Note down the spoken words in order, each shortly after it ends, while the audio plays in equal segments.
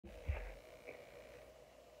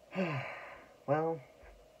Well,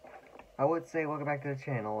 I would say welcome back to the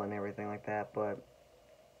channel and everything like that, but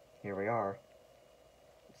here we are.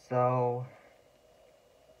 So,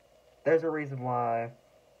 there's a reason why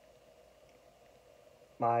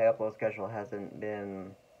my upload schedule hasn't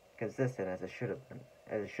been consistent as it should have been,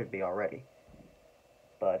 as it should be already.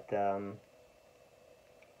 But,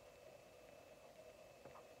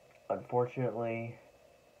 unfortunately,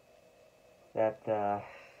 that,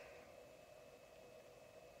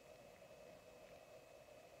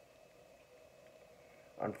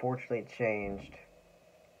 unfortunately changed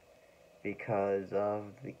because of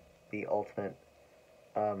the ultimate,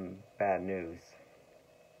 bad news.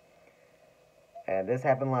 And this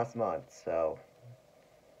happened last month, so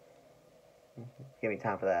give me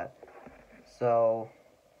time for that. So,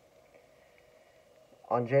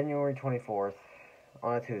 on January 24th,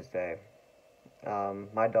 on a Tuesday,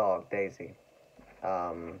 my dog, Daisy,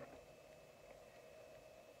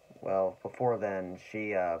 well, before then,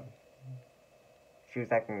 she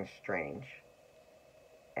was acting strange.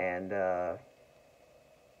 And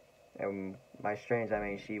by strange, I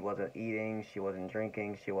mean she wasn't eating, she wasn't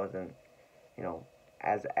drinking, she wasn't,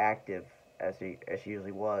 as active as she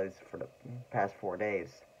usually was for the past 4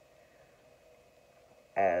 days.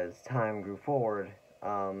 As time grew forward,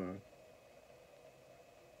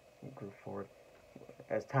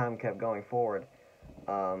 as time kept going forward,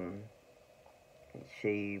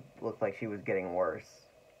 she looked like she was getting worse.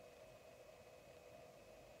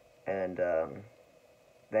 And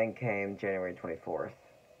then came January 24th,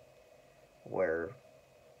 where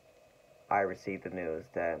I received the news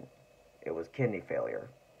that it was kidney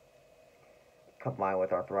failure, combined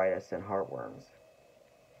with arthritis and heartworms.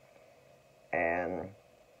 And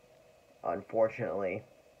unfortunately,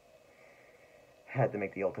 had to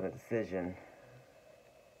make the ultimate decision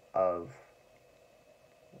of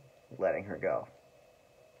letting her go.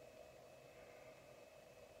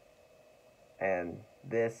 And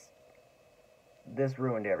this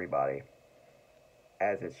ruined everybody,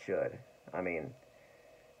 as it should. I mean,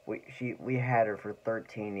 we had her for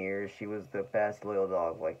 13 years. She was the best loyal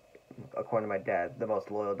dog, like, according to my dad, the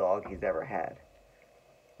most loyal dog he's ever had.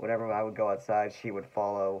 Whenever I would go outside, she would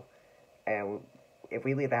follow, and if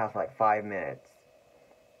we leave the house for like 5 minutes,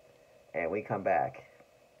 and we come back,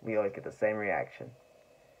 we always get the same reaction.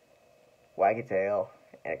 Wag your tail,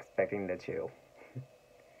 and expecting to chew.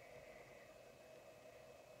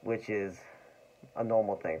 Which is a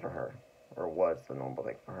normal thing for her, or was a normal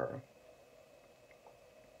thing for her.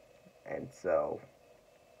 And so,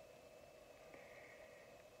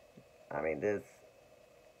 I mean,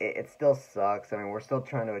 it still sucks. I mean, we're still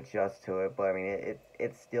trying to adjust to it, but I mean,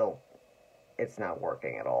 it's not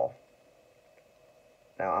working at all.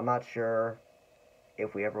 Now, I'm not sure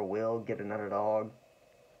if we ever will get another dog,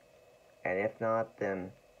 and if not,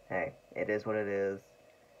 then, hey, it is what it is.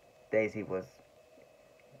 Daisy was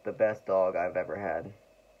the best dog I've ever had,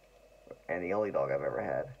 and the only dog I've ever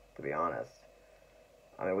had, to be honest.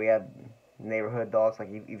 I mean, we had neighborhood dogs, like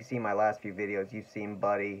you've seen my last few videos, you've seen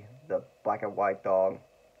Buddy, the black and white dog.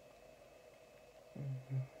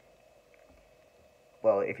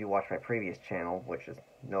 Well, if you watch my previous channel, which is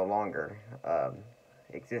no longer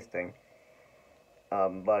existing,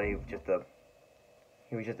 Buddy he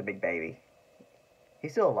was just a big baby.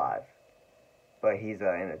 He's still alive, but he's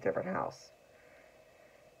in a different house.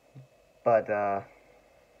 But yeah,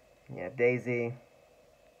 Daisy,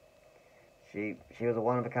 she was a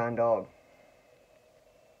one-of-a-kind dog,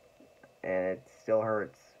 and it still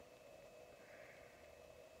hurts.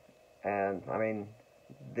 And I mean,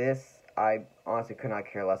 this I honestly could not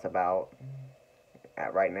care less about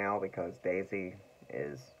right now, because Daisy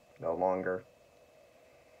is no longer.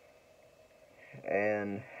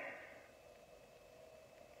 And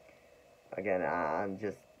again,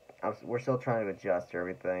 we're still trying to adjust to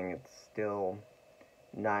everything. It's still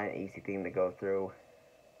not an easy thing to go through.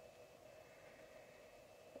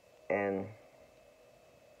 And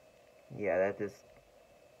yeah,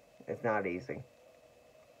 it's not easy.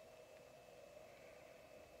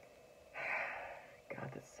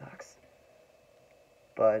 God, this sucks.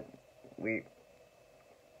 But we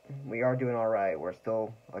are doing alright. We're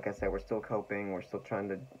still, like I said, we're still coping. We're still trying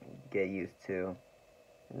to get used to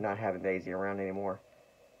not having Daisy around anymore.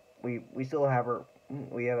 We still have her.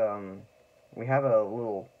 We have a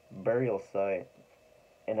little burial site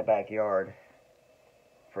in the backyard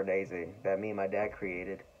for Daisy that me and my dad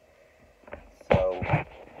created. So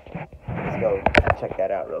let's go check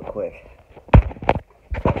that out real quick.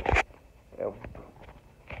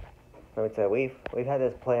 Let me tell you, we've had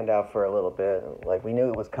this planned out for a little bit. Like, we knew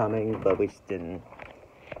it was coming, but we just didn't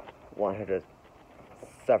want her to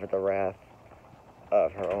suffer the wrath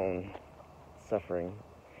of her own suffering.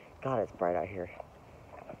 God, it's bright out here.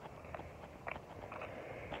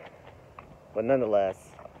 But nonetheless,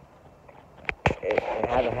 it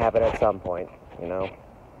had to happen at some point, you know?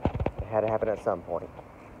 It had to happen at some point.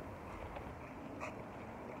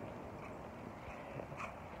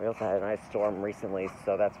 We also had a nice storm recently,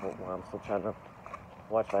 so that's why I'm still trying to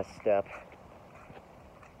watch my step.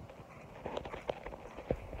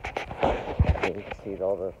 You can see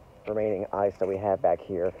all the remaining ice that we have back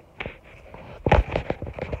here.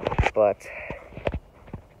 But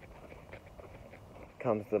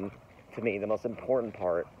comes to me the most important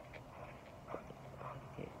part.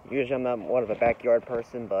 Usually I'm not one of a backyard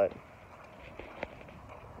person, but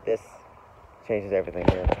this changes everything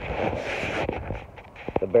here.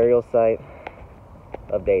 The burial site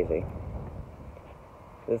of Daisy.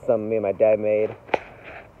 This is something me and my dad made,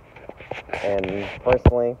 and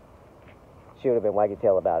personally, she would have been waggy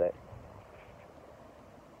tail about it.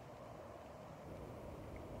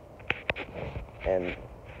 And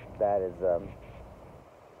that is,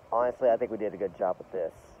 honestly, I think we did a good job with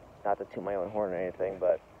this. Not to toot my own horn or anything,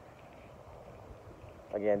 but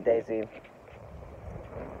again, Daisy,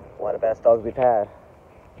 one of the best dogs we've had.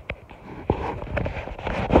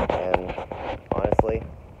 And honestly,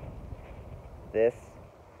 this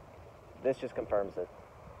just confirms it.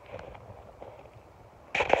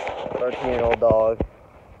 13-year-old dog,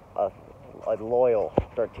 a loyal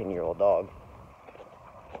 13-year-old dog.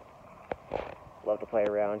 Loved to play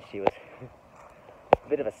around. She was a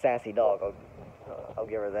bit of a sassy dog, I'll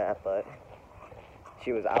give her that, but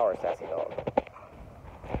she was our sassy dog.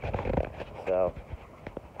 So,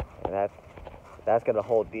 and that's gonna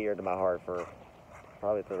hold dear to my heart for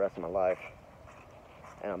probably for the rest of my life.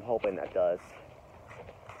 And I'm hoping that does.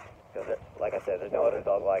 Because, like I said, there's no other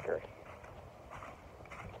dog like her.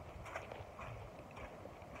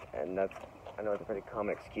 And that's, I know it's a pretty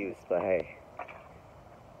common excuse, but hey,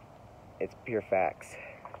 it's pure facts.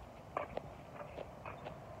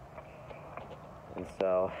 And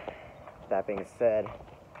so, that being said,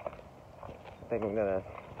 I think I'm gonna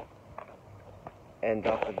end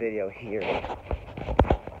off the video here.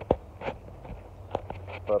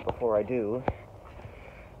 But before I do,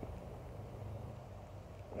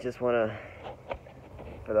 just want to,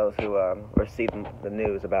 for those who received the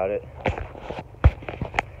news about it,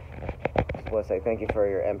 just want to say thank you for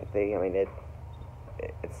your empathy. I mean, it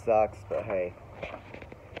sucks, but hey,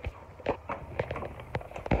 at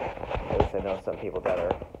least I know some people that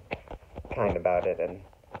are kind about it and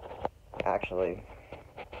actually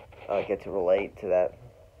get to relate to that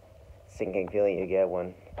sinking feeling you get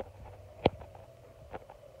when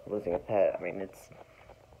losing a pet. I mean,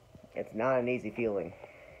 it's not an easy feeling,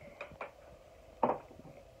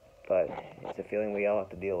 but it's a feeling we all have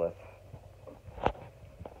to deal with.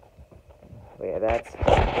 But yeah, that's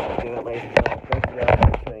gonna do it, ladies and gentlemen. Thank you guys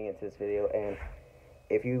for tuning into this video, and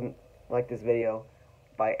if you like this video,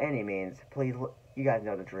 by any means, please, you guys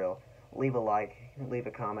know the drill. Leave a like, leave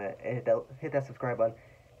a comment, and hit that subscribe button,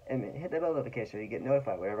 and hit that bell notification so you get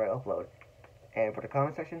notified whenever I upload. And for the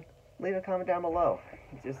comment section, leave a comment down below,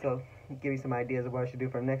 just so give you some ideas of what I should do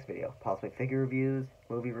for the next video. Possibly figure reviews,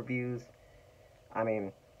 movie reviews. I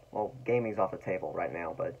mean, well, gaming's off the table right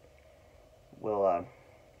now, but we'll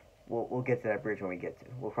get to that bridge when we get to.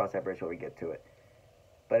 We'll cross that bridge when we get to it.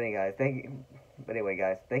 But anyway,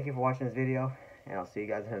 guys, thank you for watching this video, and I'll see you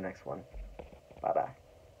guys in the next one. Bye bye.